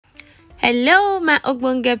Hello my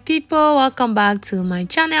ogbonge people, welcome back to my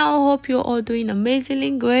channel. Hope you're all doing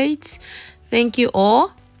amazingly great. Thank you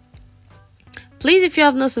all. Please, if you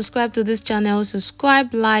have not subscribed to this channel,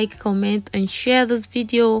 subscribe, like, comment and share this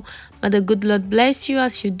video. May the good Lord bless you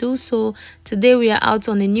as you do so. Today we are out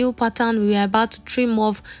on a new pattern. We are about to trim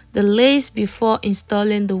off the lace before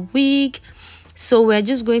installing the wig. So we're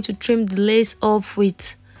just going to trim the lace off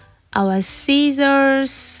with our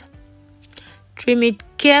scissors. Trim it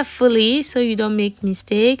carefully so you don't make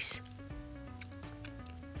mistakes.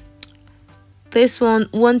 This one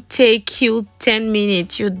won't take you 10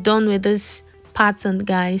 minutes. You're done with this pattern,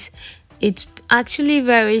 guys. It's actually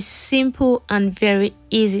very simple and very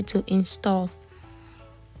easy to install.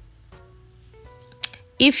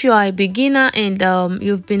 If you are a beginner and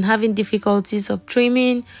you've been having difficulties of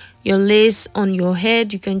trimming your lace on your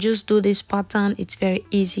head, you can just do this pattern. It's very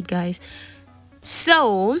easy, guys.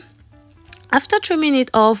 So after trimming it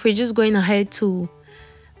off, we're just going ahead to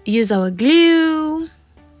use our glue.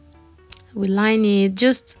 We line it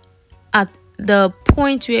just at the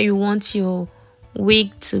point where you want your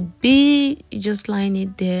wig to be. You just line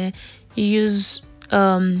it there. You use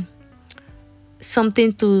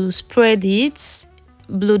something to spread it,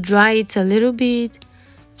 blow dry it a little bit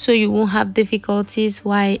so you won't have difficulties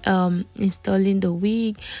while installing the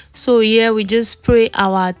wig. So here we just spray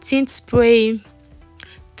our tint spray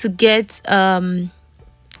to get the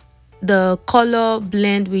color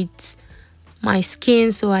blend with my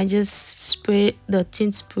skin. So I just spray the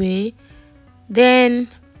tint spray, then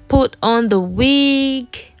put on the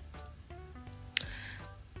wig.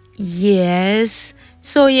 Yes,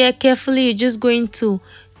 so yeah, carefully you're just going to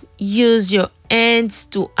use your hands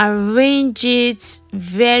to arrange it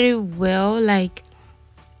very well, like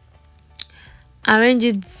arrange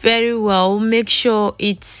it very well. Make sure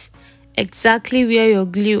it's exactly where your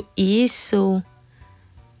glue is. So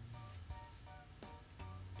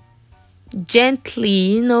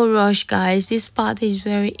gently, no rush, guys. This part is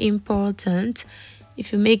very important.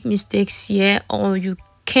 If you make mistakes here, or you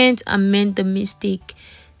can't amend the mistake,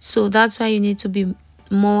 so that's why you need to be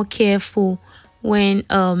more careful when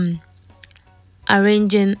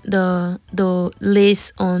arranging the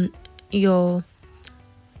lace on your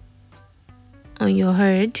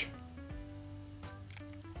head.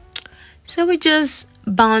 So we just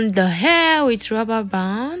band the hair with rubber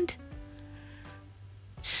band.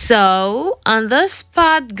 So on this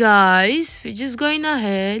part, guys, we're just going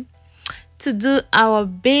ahead to do our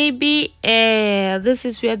baby hair. This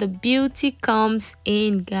is where the beauty comes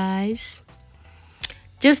in, guys.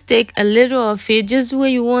 Just take a little of it, just where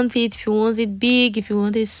you want it. If you want it big, if you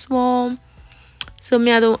want it small. So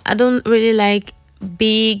me, I don't really like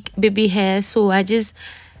big baby hair, so I just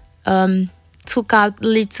took out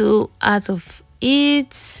little out of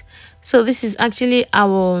it. So this is actually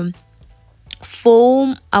our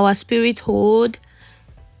foam, our spirit hold.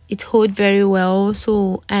 It holds very well,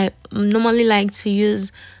 so I normally like to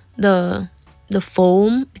use the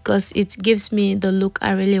foam because it gives me the look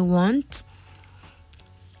I really want.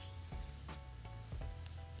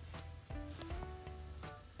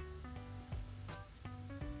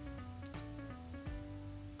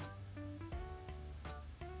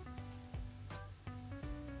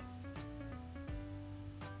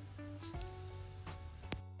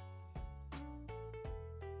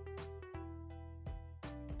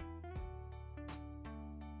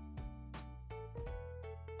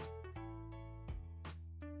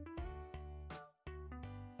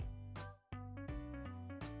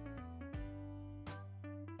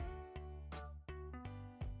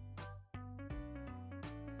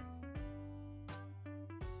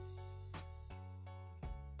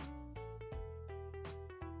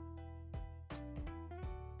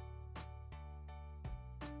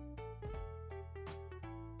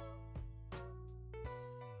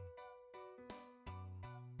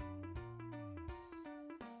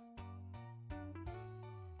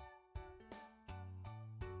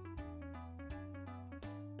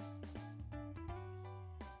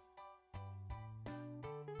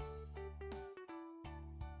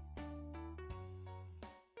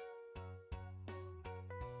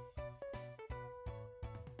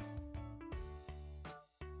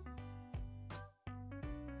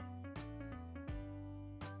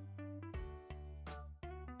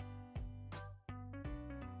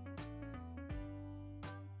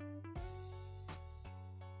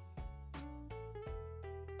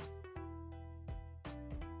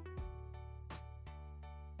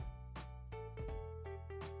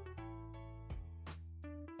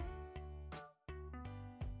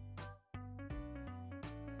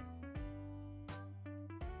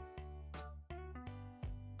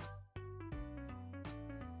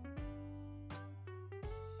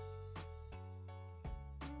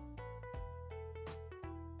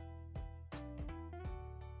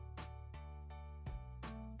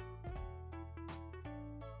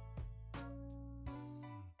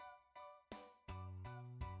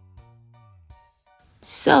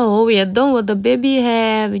 So we are done with the baby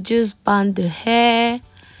hair. We just band the hair.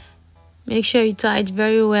 Make sure you tie it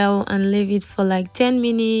very well and leave it for like 10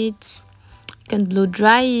 minutes. You can blow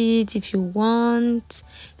dry it if you want.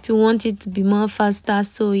 If you want it to be more faster.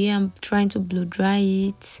 So yeah, I'm trying to blow dry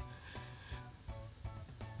it.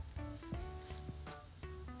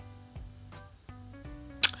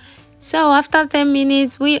 So after 10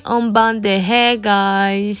 minutes, we unbound the hair,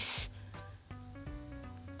 guys.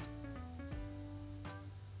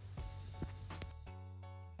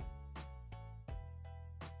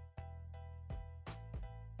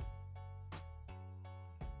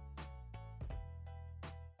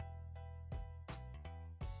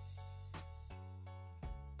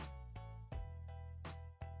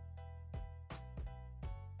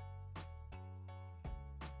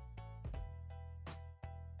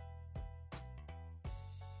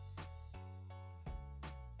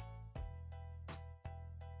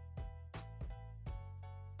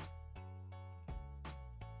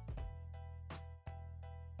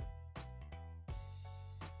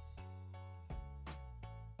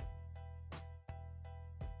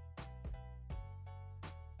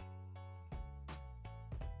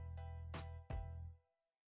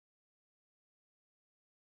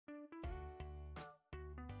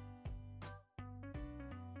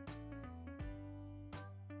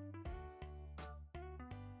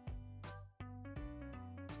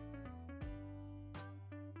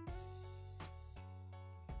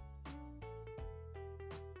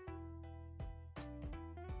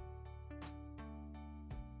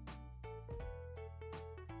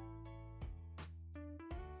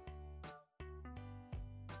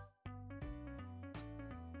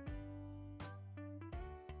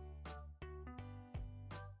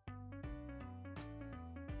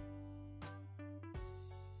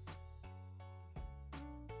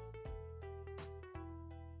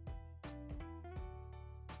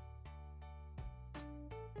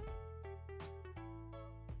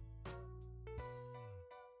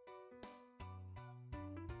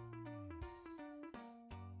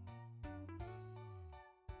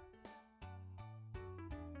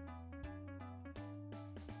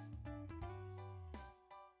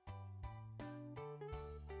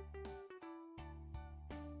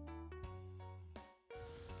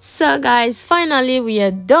 So guys, finally we are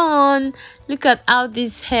done. Look at how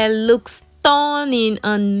this hair looks stunning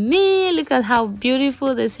on me. Look at how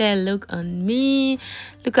beautiful this hair look on me.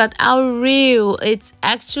 Look at how real. It's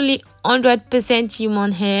actually 100%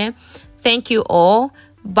 human hair. Thank you all.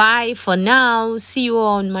 Bye for now. See you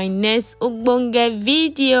on my next Ugbonge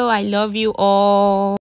video. I love you all.